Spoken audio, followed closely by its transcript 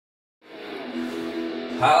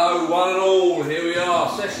Hello one and all, here we are,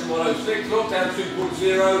 session 106, lockdown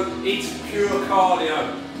 2.0, it's pure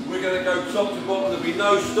cardio. We're going to go top to bottom, there'll be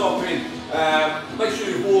no stopping. Make sure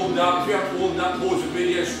you've warmed up. If you haven't warmed up, pause the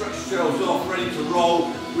video, stretch yourselves off, ready to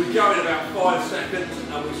roll. We go in about 5 seconds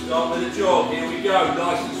and we start with a jog. Here we go,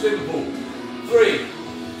 nice and simple. 3,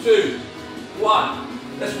 2,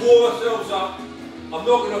 1. Let's warm ourselves up. I'm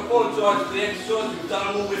not going to apologise for the exercise, we've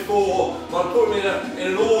done them all before, but I'm putting them in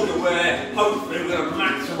an order where hopefully we're going to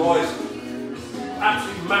maximise,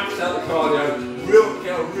 absolutely max out the cardio,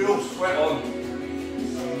 get a real sweat on,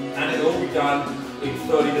 and it'll all be done in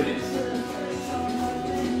 30 minutes.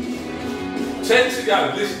 10 to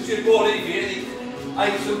go. Listen to your body. If you get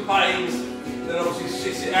any aches and pains, then obviously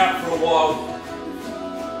sit it out for a while.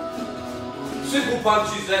 Simple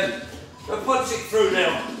punches then. I'll punch it through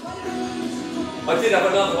now. I did have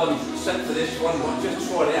another one set for this one, but I just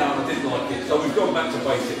tried it out and I didn't like it, so we've gone back to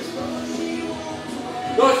basics.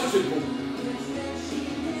 Nice and simple.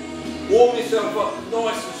 Warm yourself up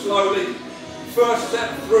nice and slowly. First set,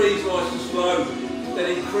 3 is nice and slow,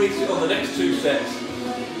 then increase it on the next 2 sets.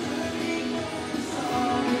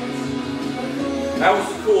 How was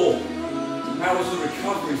the core? How was the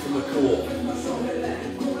recovery from the core?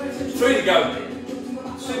 3 to go.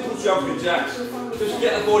 Simple jumping jacks. Just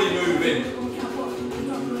get the body moving.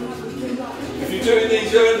 If you're doing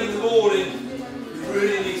these early in the morning, you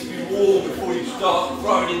really need to be warm before you start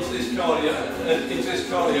throwing into this cardio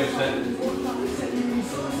set.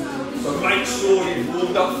 So make sure you've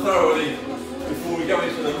warmed up thoroughly before we go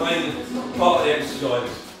into the main part of the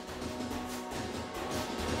exercise.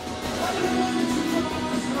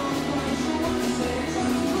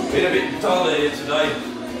 Been a bit dull here today.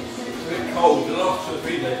 It's a bit cold. The last 2 or 3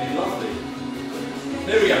 days have been lovely.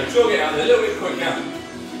 There we go. Jog it out there a little bit quicker.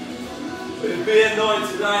 It'll be a night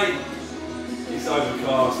today. It's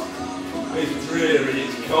overcast. It's dreary.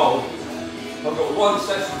 It's cold. I've got 1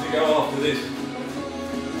 session to go after this.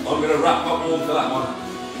 I'm going to wrap up warm for that one.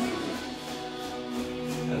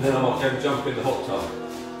 And then I might go jump in the hot tub.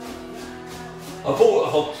 I bought a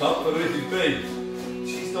hot tub for Lizzie B.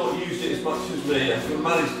 She's not used it as much as me. I've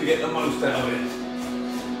managed to get the most out of it.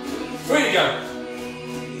 3 to go.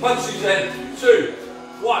 Punches in. 2,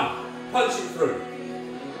 1. Punch it through.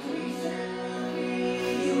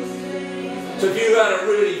 So if you had a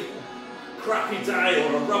really crappy day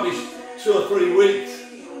or a rubbish 2 or 3 weeks,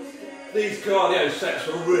 these cardio sets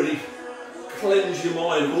will really cleanse your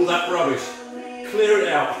mind of all that rubbish. Clear it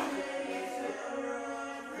out.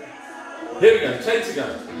 Here we go, 10 to go.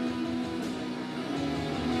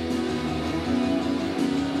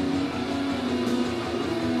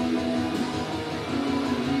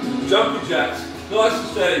 Jumping jacks, nice and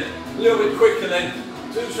steady, a little bit quicker then.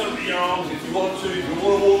 Do some of your arms if you want to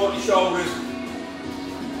warm up your shoulders.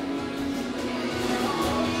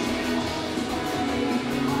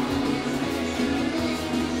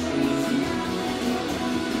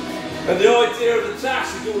 And the idea of the dash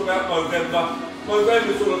is all about Movember. Movember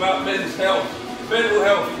is all about men's health, mental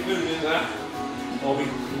health including that. I'll be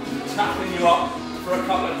tapping you up for a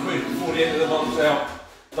couple of quid before the end of the month's out.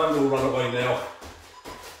 Don't all run away now.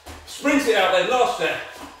 Sprint it out then, last set.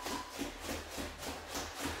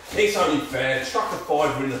 It's only fair, chuck a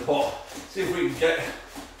 £5 in the pot, see if we can get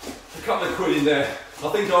a couple of quid in there. I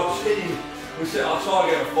think our team, we set our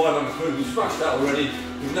target at 500 quid, we smashed that already,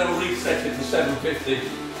 we've now reset it to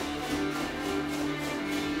 750.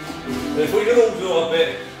 And if we can all do our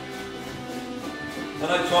bit, I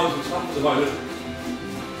know times are tough at the moment.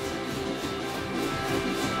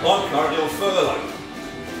 I'm currently on furlough.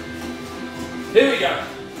 Here we go.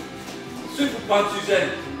 Simple punches in,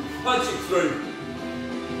 punch it through.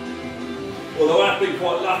 Although I've been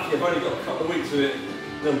quite lucky, I've only got a couple of weeks of it,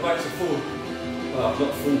 and I'm back to full, well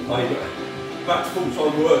not full pay, but back to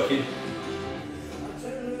full-time working.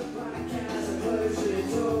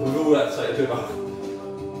 With all that take a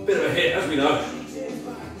bit of a hit, as we know.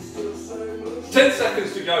 10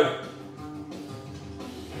 seconds to go.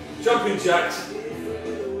 Jumping jacks.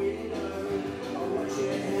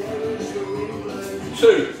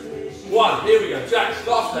 2, 1, here we go, jacks,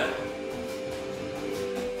 last set.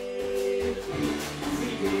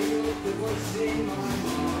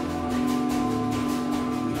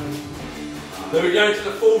 Then we go into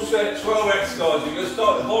the full set, 12 exercises. We're going to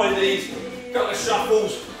start with high knees, couple of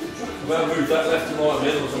shuffles. I'm going to move that left and right a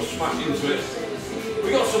minute, or I'll smash into it.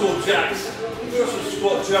 We've got some more jacks, we've got some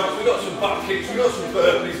squat jumps, we've got some butt kicks, we've got some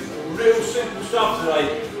burpees. Real simple stuff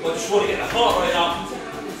today. I just want to get the heart rate up.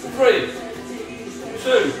 3,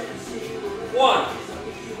 2, 1.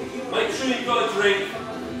 Make sure you've got a drink.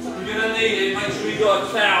 You're going to need it. Make sure you've got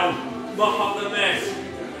a towel. Mop up the mess.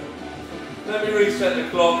 Let me reset the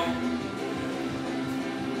clock.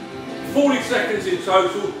 40 seconds in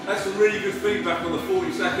total. That's some really good feedback on the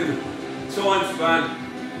 40-second time span.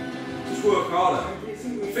 Just work harder.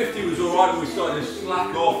 50 was alright when we started to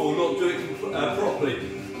slack off or not do it properly.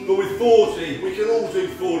 But with 40, we can all do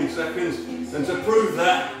 40 seconds. And to prove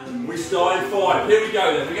that, we start in 5. Here we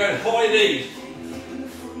go then. We're going high knees.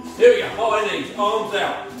 Here we go, high knees, arms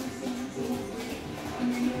out.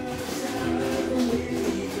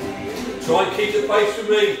 Try and keep the pace with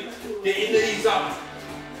me. Get your knees up.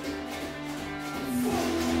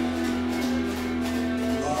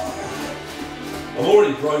 I'm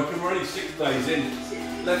already broken, we're only 6 days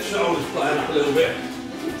in. Left shoulder's playing up a little bit.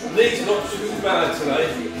 Knees not too bad today.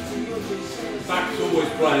 Back's always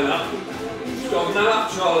playing up. Just got to man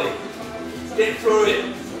up, Charlie. Get through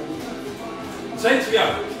it. 10 to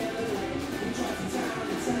go.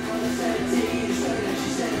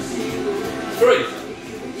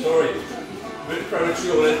 3. Sorry. A bit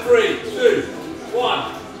premature then. 3, 2, 1.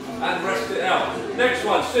 And rest it out. Next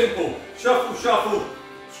one, simple. Shuffle, shuffle,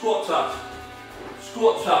 squat touch.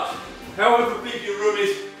 Squat touch. However big your room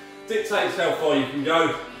is, dictates how far you can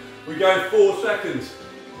go. We go 4 seconds.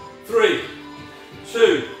 3,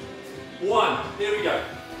 2, 1. Here we go.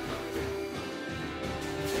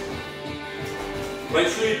 Make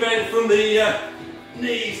sure you bend from the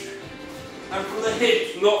knees and from the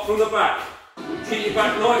hips, not from the back. Keep your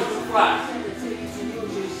back nice and flat.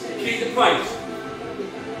 Keep the pace.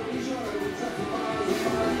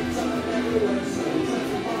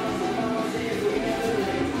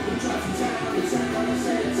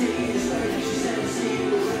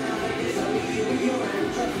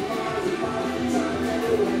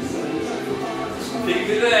 Keep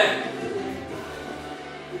it there.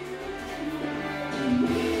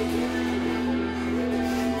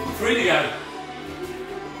 Three to go.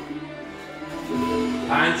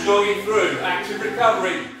 And jogging through, active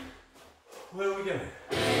recovery. Where are we going?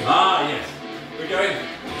 Ah, yes. We're going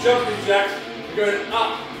jumping jacks. We're going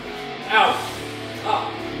up, out,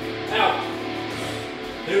 up, out.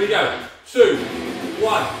 Here we go. 2,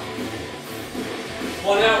 1.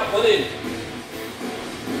 1 out, 1 in.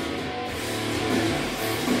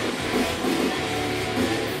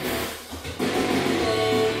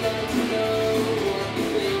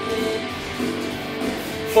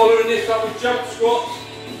 Following this up with jump squats,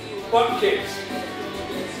 butt kicks.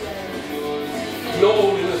 Not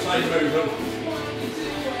all in the same movement.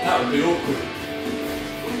 That would be awkward.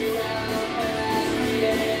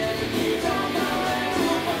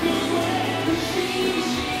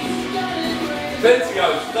 Then to go,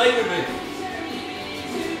 stay with me.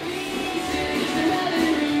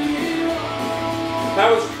 How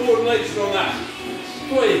was coordination on that?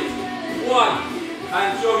 3, 1, and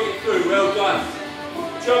jog it through, well done.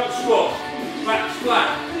 Jump squat, back flat,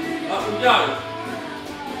 up and go.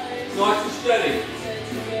 Nice and steady.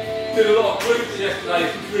 Did a lot of glutes yesterday,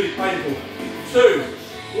 it's really painful. 2,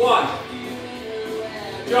 1.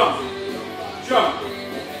 Jump, jump.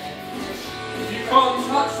 If you can't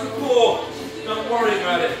touch the floor, don't worry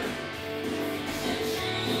about it.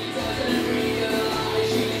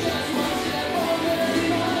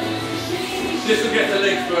 This will get the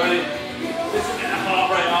legs burning. This will get the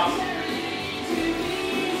heart rate up.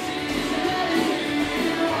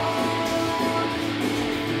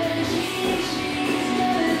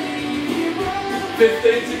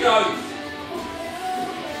 15 to go.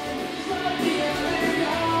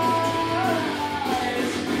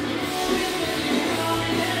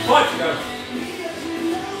 5 to go.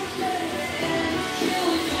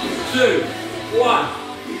 2, 1.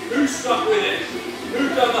 Who's stuck with it?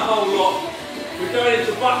 Who's done the whole lot? We're going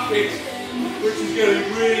into butt kicks, which is going to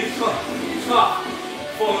be really tough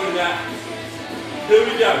following that. Here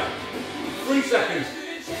we go. 3 seconds.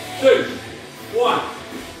 2, 1.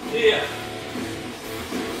 Here.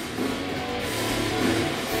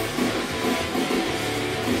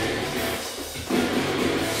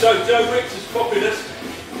 So Joe Wicks has copied us.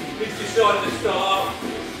 He's decided to start up.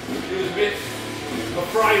 He was a bit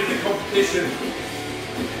afraid of the competition.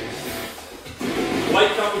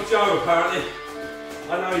 Wake up with Joe apparently.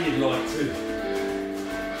 I know you'd like to.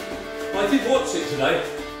 I did watch it today,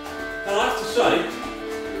 and I have to say,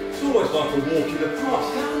 it's almost like a walk in the past.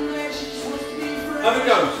 Have a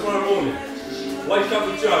go tomorrow morning. Wake up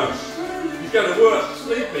with Joe. You go to work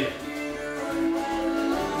sleepy.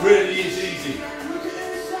 Really is easy.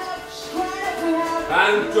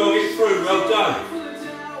 And jog it through, well done.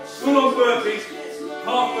 Full on burpees,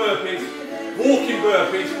 half burpees, walking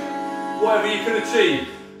burpees, whatever you can achieve.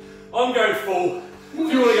 I'm going full. If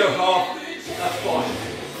you want to go half, that's fine.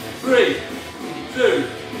 3, 2,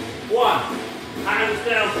 1. Hands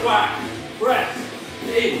down flat. breath,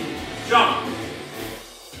 in, jump.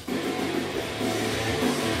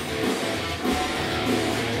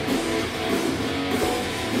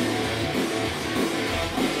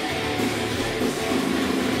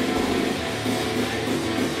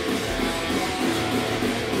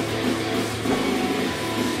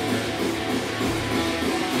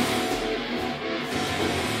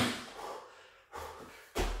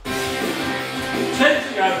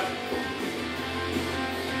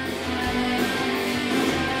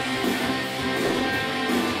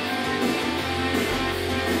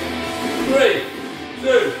 Three,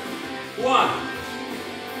 two, one.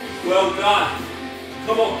 Well done.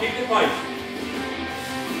 Come on, keep the pace.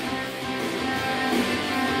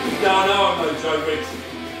 Now I know I'm no Joe Riggs.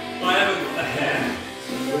 I haven't got the hair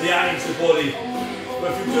or the ounce of body.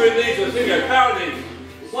 But if you're doing these ones, here we go, power knee.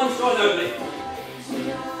 One side only.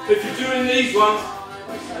 So if you're doing these ones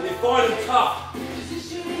and you find them tough,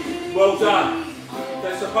 well done.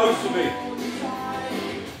 They're supposed to be.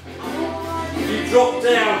 If you drop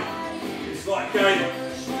down, it's like going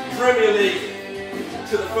Premier League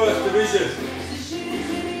to the first division.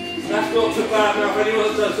 That's not so bad now if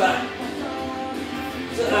anyone does that.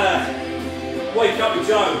 Wake up with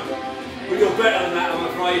Joe, but you're better than that, I'm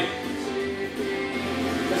afraid.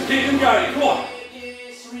 Let's keep them going, come on.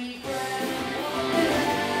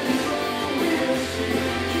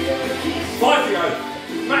 5 to go,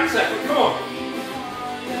 max effort, come on.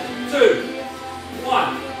 2,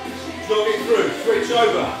 1, jog it through, switch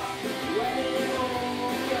over.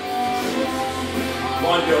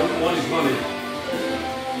 Mind you, one is money.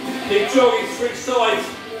 Keep jogging, switch sides.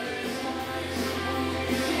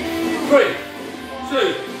 3, 2,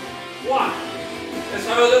 1. Let's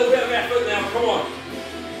have a little bit of effort now, come on.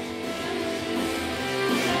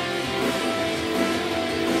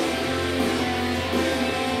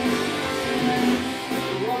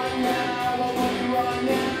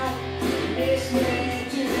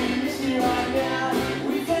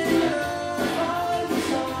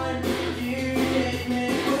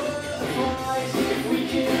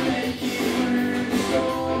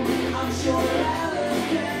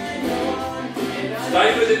 Stay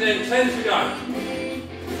with it then, 10 to go.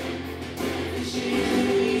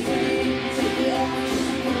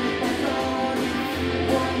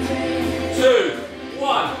 2,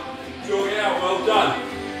 1, jog it out, well done.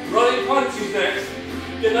 Running punches next.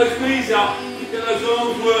 Get those knees up, get those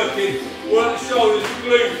arms working, work the shoulders, the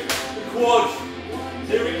glutes, the quads.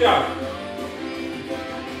 Here we go.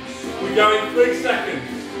 We go in 3 seconds.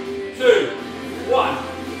 2, 1.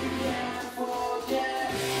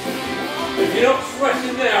 If you're not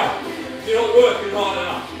sweating now, you're not working hard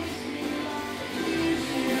enough.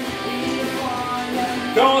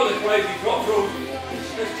 Go on the crazy cockerels.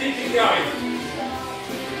 Let's keep it going.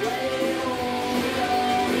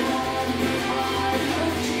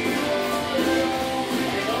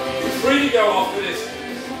 Free to go after this.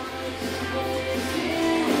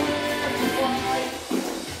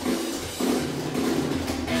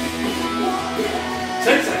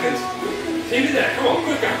 10 seconds. Keep it there. Come on,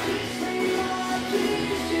 quicker.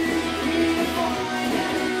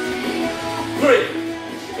 3,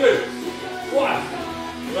 2,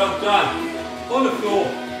 1. Well done. On the floor,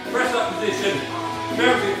 press up position,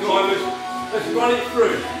 mountain climbers. Let's run it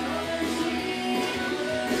through.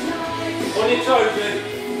 On your toes then.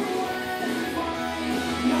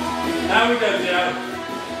 Now we go down.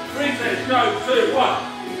 3 seconds, go, 2,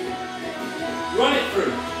 1. Run it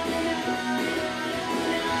through.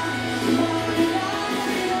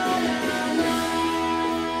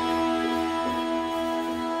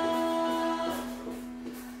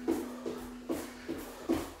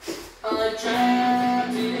 I'm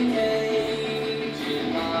trapped in a cage in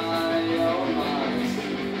my own mind.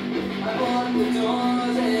 I bought the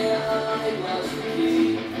doors and I lost the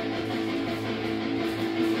key.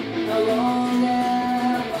 How long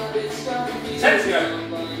have I been stuck here? 10 to go.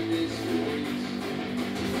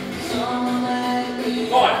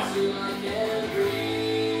 5, 3,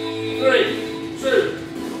 2,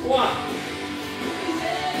 1.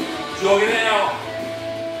 Jog it out.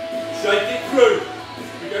 Shake it through.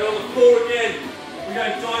 We're going on the floor again. We're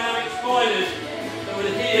going dynamic spiders over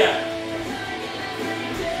here.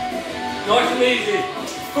 Nice and easy.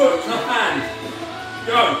 Foot to hand.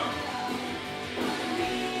 Go.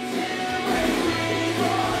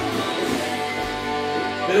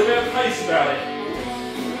 A little bit of pace about it.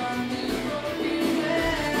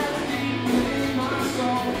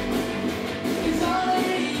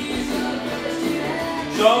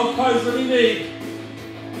 Child's pose when you need.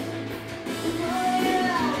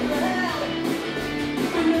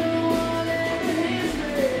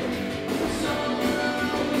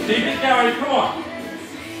 Keep it going, come on.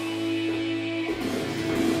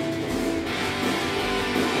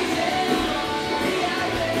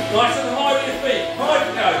 Nice and high with your feet. High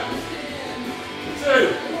to go.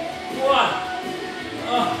 2, 1.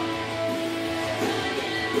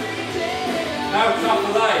 Now top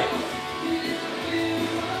of leg.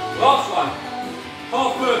 Last one.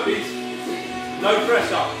 Half burpees. No press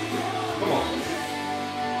up. Come on.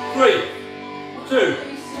 3, 2,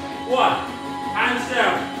 1. Hands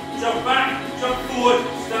down. Jump back. Jump forward.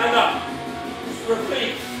 Stand up. Just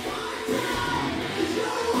repeat.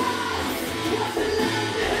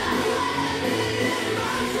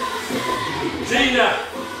 Gina,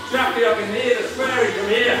 Jackie, I can hear the swearing from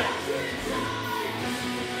here.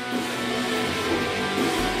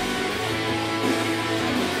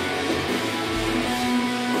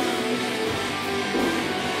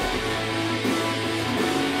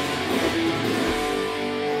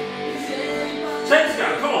 10 to go,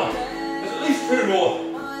 come on. There's at least 2 more.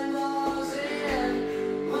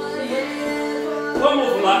 1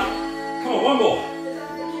 more for that. Come on, 1 more.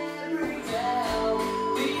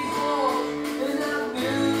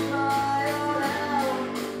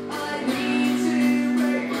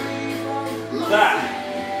 That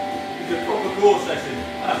is a proper core session.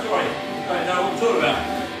 Sorry, you don't know what I'm talking about.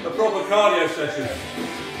 A proper cardio session.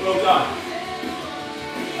 Well done.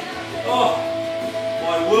 Oh,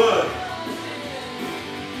 my word.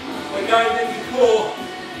 We're going into core.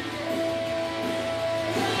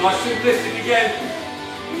 Nice simplistic again.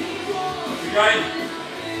 Again.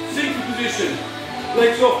 Seated position.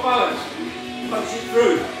 Legs off balance. Punch it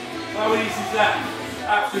through. How easy is that?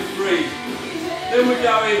 Absolute breeze. Then we're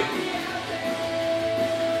going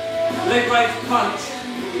leg raise punch.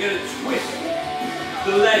 We're going to twist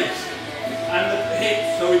the legs and the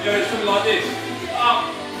hips. So we're doing something like this.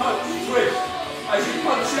 Up, punch, twist. As you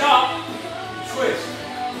punch it up, you twist.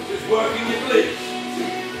 Just working your obliques.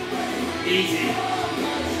 Easy.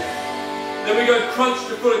 Then we go crunch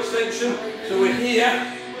to full extension. So we're here,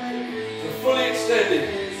 so fully extended,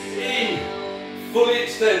 in, fully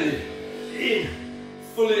extended, in,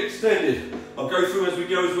 fully extended. I'll go through as we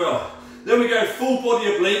go as well. Then we go full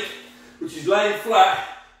body oblique, which is laying flat,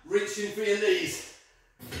 reaching for your knees.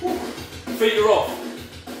 Feet are off.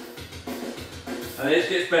 And this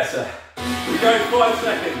gets better. We go 5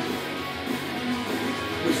 seconds.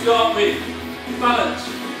 We start with balance,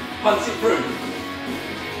 punch it through.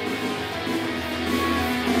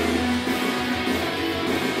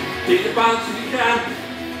 Keep the balance if you can.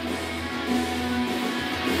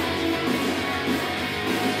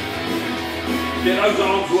 Get those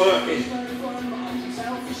arms working.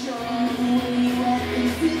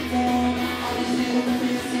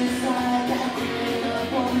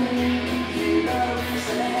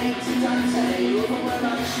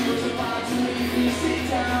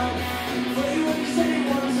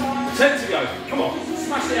 Ten to go. Come on,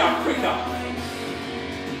 smash it out, quicker.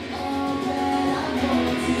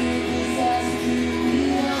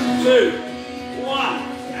 2, 1,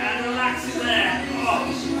 and relax it there.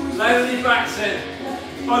 Oh. Lay on your back then.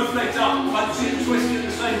 Both legs up, punch it and twist it at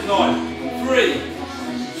the same time. 3,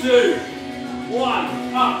 2,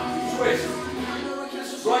 1, up, twist.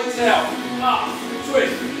 Right out, up,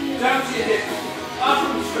 twist. Down to your hips, up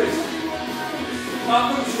and twist. Up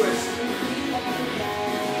and twist.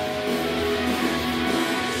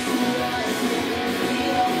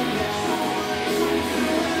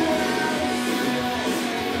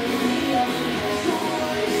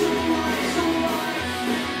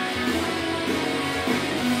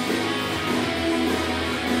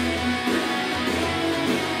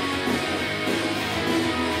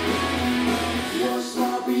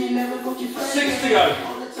 Six to go.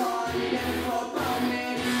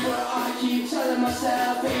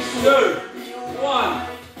 2, 1.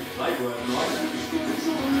 Leg work, nice.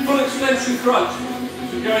 Full extension crunch.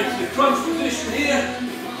 So we go into the crunch position here.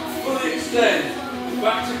 Fully extend.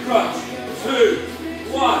 Back to crunch. 2,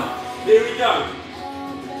 1. Here we go.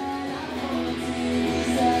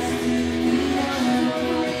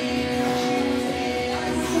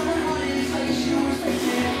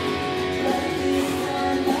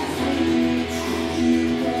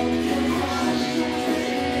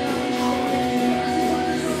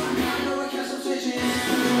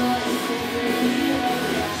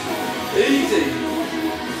 Easy.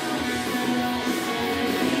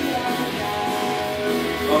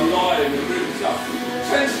 I'm lying, we're really tough.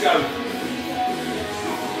 10 to go.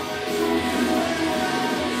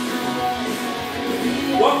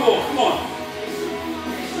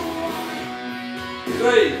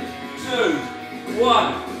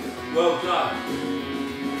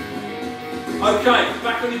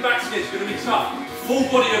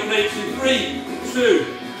 weight mates in 3, 2,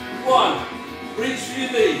 1. Reach for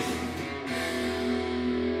your knees.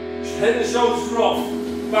 Head and shoulders are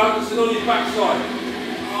off. Balancing on your backside.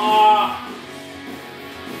 Ah.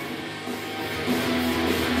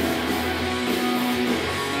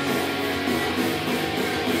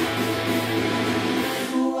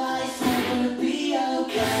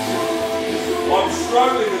 I'm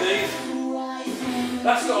struggling with these.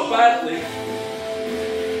 That's not a bad thing.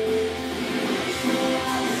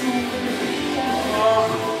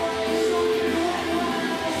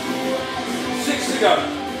 6 to go.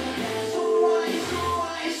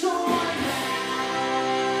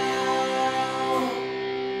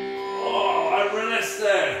 Oh, I released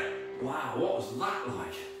there. Wow, what was that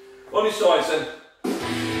like? On your sides then.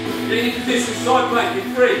 Get in position, side plank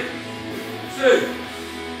in 3, 2,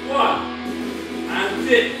 1. And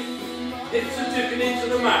dip. Hips are dipping into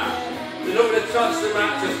the mat. They're not going to touch the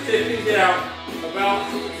mat, just dipping down about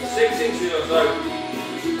 6 inches or so.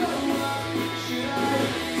 If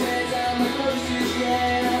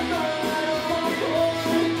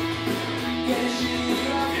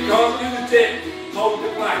you can't do the dip, hold the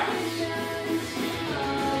plank.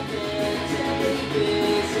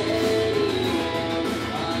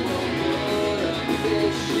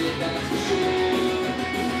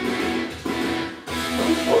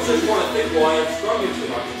 I just want to think why I'm struggling so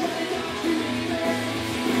much.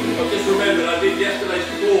 I've just remembered I did yesterday's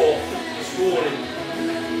core this morning.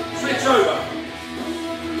 Switch over.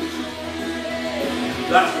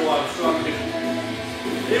 That's why I'm struggling.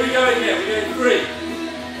 Here we go again. We're going 3,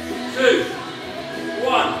 2,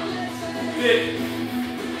 1. Dip.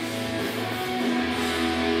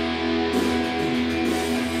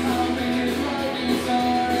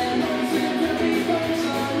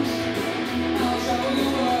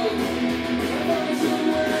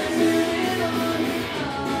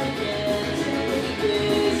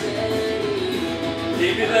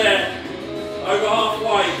 Keep it there, over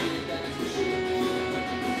halfway.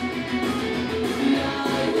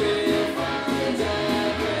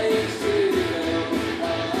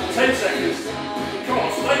 10 seconds. Come on,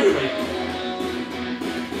 stay with me.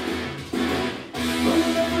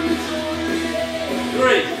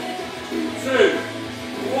 3, 2,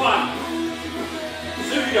 1.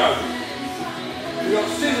 2 to go. We've got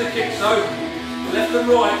scissor kicks though. Left and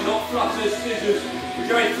right, not flutters, scissors. We're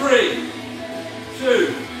going 3, 2,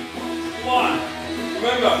 1.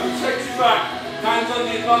 Remember, protect your back. Hands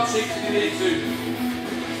under your butt cheeks if you need to.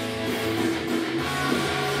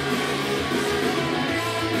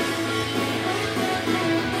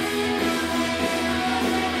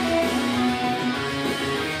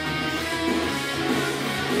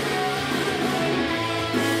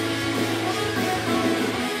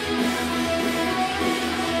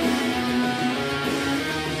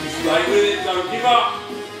 Stay with it, don't give up.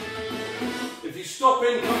 If you stop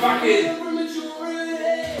in, come back in.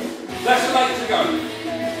 Less than 8 to go.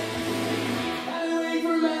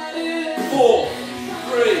 4,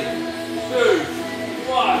 3, 2,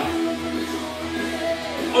 1.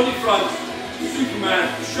 On your front, Superman,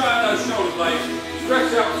 shut out those shoulder blades.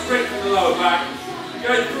 Stretch out the strength from the lower back.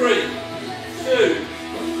 Go 3, 2,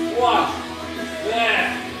 1. There.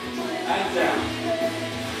 And down.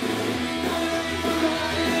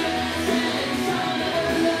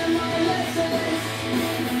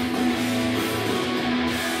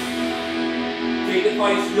 Keep the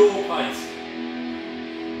pace your pace.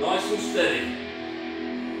 Nice and steady.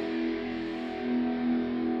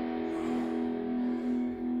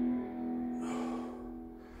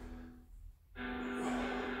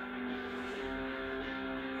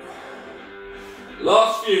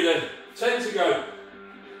 Last few then. 10 to go.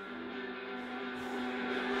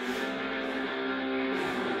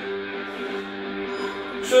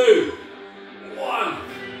 2, 1.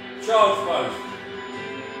 Child's pose.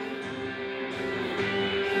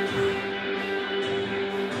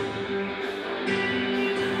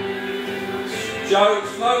 Joe,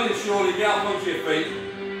 slowly and surely get up onto your feet.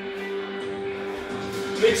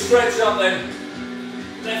 Big stretch up then.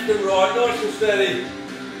 Left and right, nice and steady.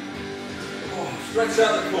 Oh, stretch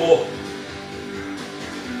out the core.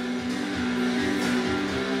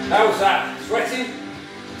 How's that? Sweating?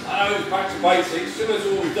 Oh, back to basics, similar to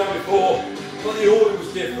what we've done before, but the order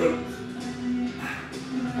was different.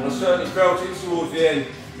 And I certainly felt it towards the end.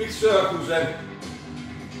 Big circles then.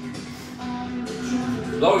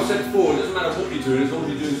 Like we said before, it doesn't matter what you're doing as long as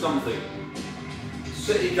you're doing something.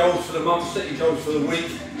 Set your goals for the month, set your goals for the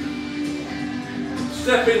week.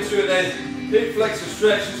 Step into it then. Hip flexor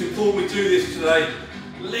stretch is important we do this today.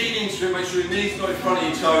 Lean into it, make sure your knees not in front of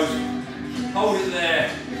your toes. Hold it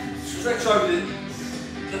there. Stretch over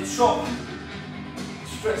the top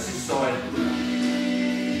Stretch this side.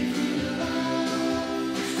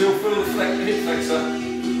 Still feel the hip flexor.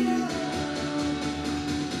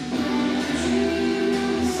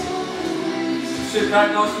 Sit back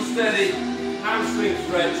nice and steady. Hamstring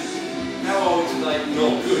stretch. How are we today?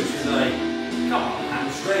 Not good today. Come on,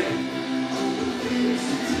 hamstring.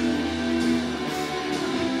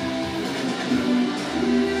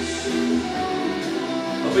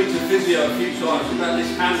 I've been to physio a few times about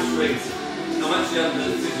this hamstring. I'm actually under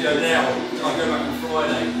the physio now. I go back on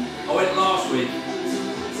Friday. I went last week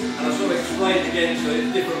and I sort of explained again to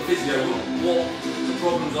a different physio what the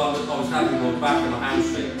problems are that I was having on my back and my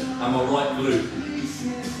hamstring and my right glute.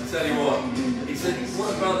 I tell you what, he said,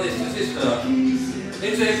 what about this? Does this hurt?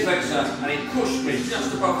 Into hip flexor and he pushed me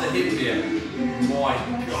just above the hip here. My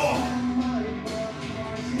God.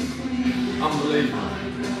 Unbelievable.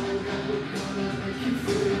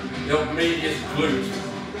 The medius glute.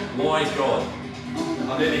 My God.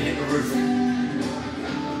 I nearly hit the roof.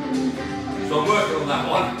 So I'm working on that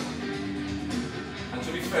one. And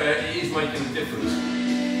to be fair, it is making a difference.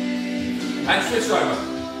 And switch over.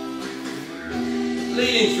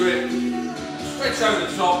 Lean into it. Stretch over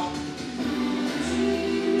the top.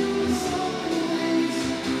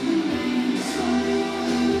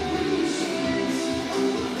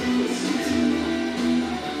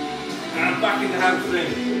 And back in the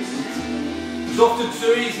hamstring. It's often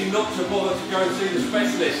too easy not to bother to go and see the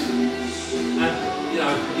specialist. And, you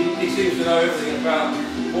know, he seems to know everything about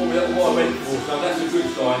what I went for, so that's a good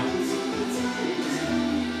sign.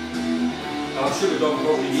 And I should have done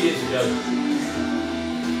probably years ago.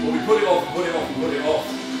 But we put it off, put it off, and put it off.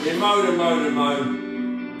 We moan and moan and moan.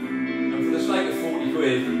 And for the sake of 40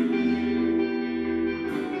 quid,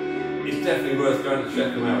 it's definitely worth going to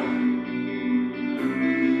check them out.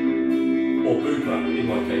 Or Bupa, in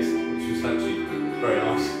my case, which is actually very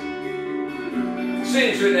nice. Sit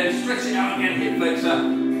into it then, stretch it out again, hip flexor.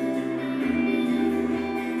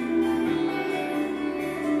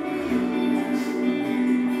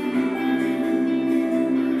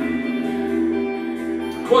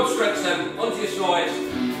 Quad stretch them, onto your sides.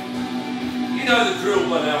 You know the drill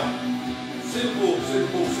by now. Simple,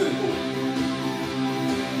 simple, simple.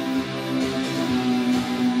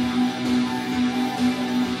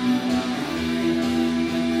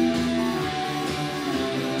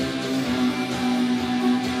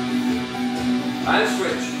 And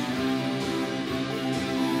switch.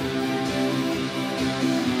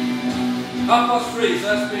 +3, so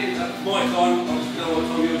that's my time. I don't know what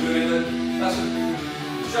time you're doing then. That's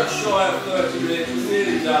just shy of 30 minutes, we're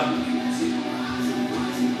nearly done.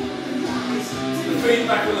 The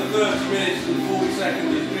feedback on the 30 minutes and 40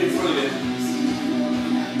 seconds has been brilliant.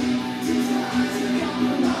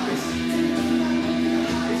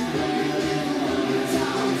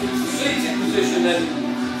 Seated position then,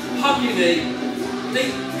 hug your knee.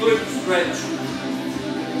 Deep glute stretch.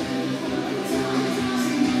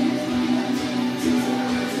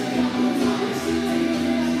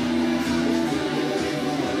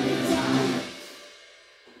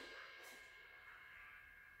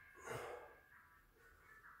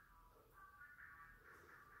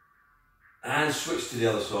 And switch to the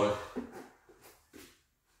other side.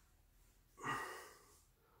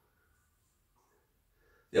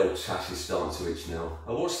 The old tash is starting to itch now.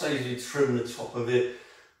 At what stage do you trim the top of it?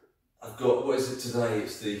 I've got, what is it today?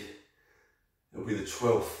 It'll be the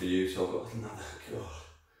 12th for you, so I've got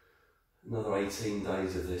another 18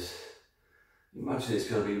 days of this. Imagine it's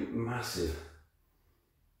going to be massive.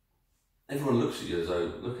 Everyone looks at you as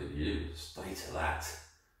though, look at you, stay to that.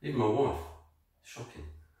 Even my wife. Shocking.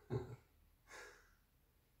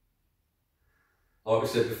 Like we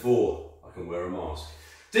said before, I can wear a mask.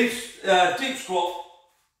 Deep squat.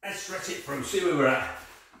 Let's stretch it through, see where we're at.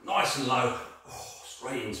 Nice and low,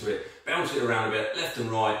 straight into it. Bounce it around a bit, left and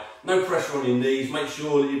right. No pressure on your knees. Make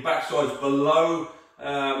sure that your backside's below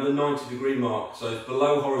the 90-degree mark, so it's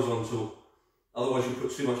below horizontal. Otherwise you'll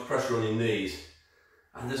put too much pressure on your knees.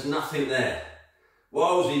 And there's nothing there.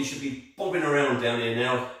 Wildly, you should be bobbing around down here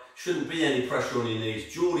now. Shouldn't be any pressure on your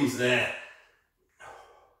knees. Geordie's there.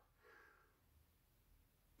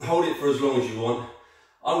 Hold it for as long as you want.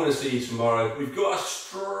 I'm going to see you tomorrow. We've got a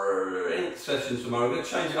strength session tomorrow. We're going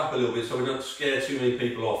to change it up a little bit so we don't scare too many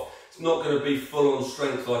people off. It's not going to be full on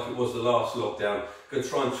strength like it was the last lockdown. I'm going to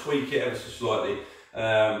try and tweak it ever so slightly.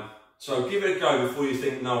 So give it a go before you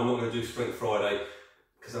think, no, I'm not going to do Strength Friday,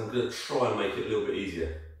 because I'm going to try and make it a little bit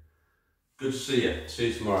easier. Good to see you. See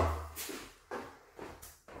you tomorrow.